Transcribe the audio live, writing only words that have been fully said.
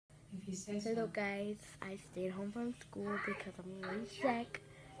Hello guys, I stayed home from school because I'm really sick.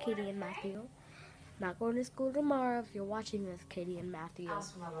 Katie and Matthew. Not going to school tomorrow if you're watching this, Katie and Matthew.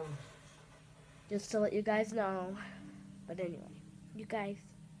 Just to let you guys know. But anyway, you guys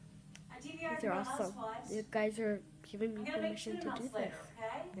are awesome. You guys are giving me permission to do this.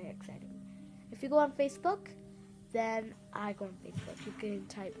 Very exciting. If you go on Facebook, then I go on Facebook. You can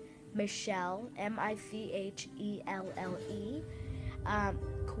type Michelle, Michelle,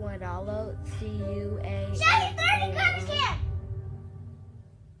 Cuanalo, Cuanalo.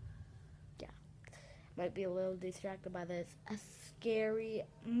 Yeah, might be a little distracted by this. A scary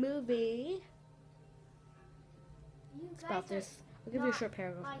movie. It's about this. I'll give you a short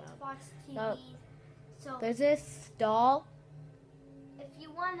paragraph about. So there's this doll. If you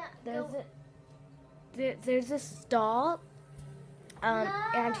wanna, there's this doll.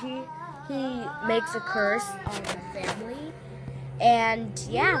 And he makes a curse on the family. And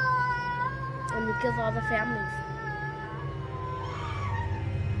yeah, and he kills all the families.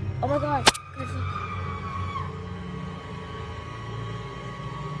 Oh my god.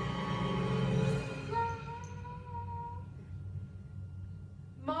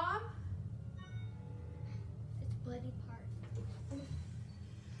 Mom? it's bloody part.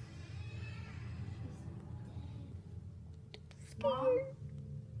 Mom?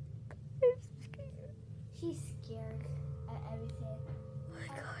 She's scared at everything. Oh my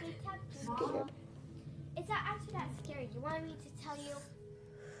god. Mom? It's not actually that scary. You wanted me to tell you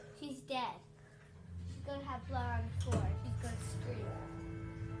she's dead. She's gonna have blood on the floor. She's gonna scream.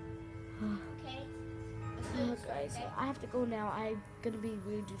 Okay? Oh, guys, I have to go now. I'm gonna be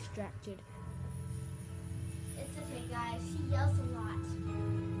really distracted. It's okay, guys. She yells a lot.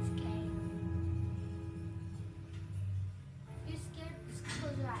 It's okay. If you're scared, just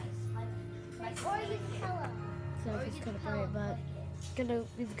close your eyes. Or you can tell her. So it's kind of funny, but gonna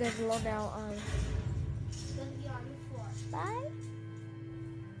leave you guys alone now. It's gonna be on the floor. Bye.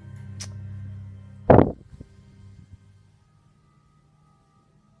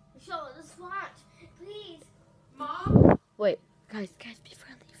 Michelle, just watch. Please. Mom? Wait, guys, be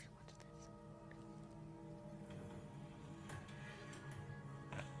friendly if you want this.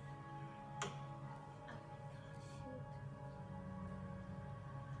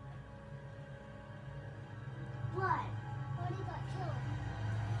 Blood. Buddy got killed.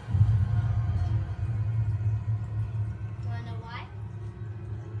 Wanna know why?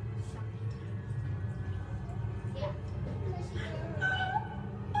 Shocking. Yeah. Because she gave her away.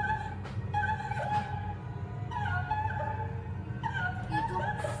 You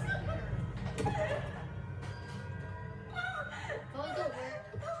don't see her. Going to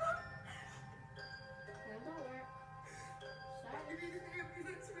work. Going to work. Sorry.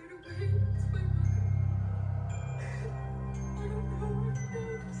 I hate this part.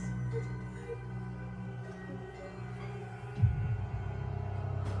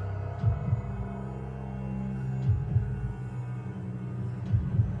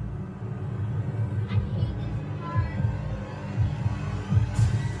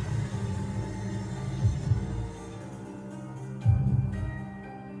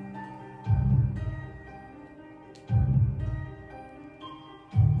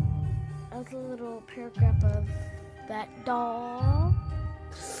 That was a little paragraph of that doll.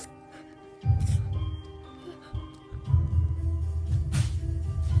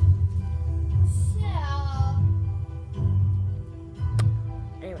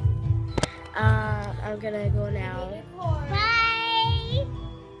 Anyway, I'm gonna go now. Bye.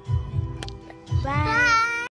 Bye.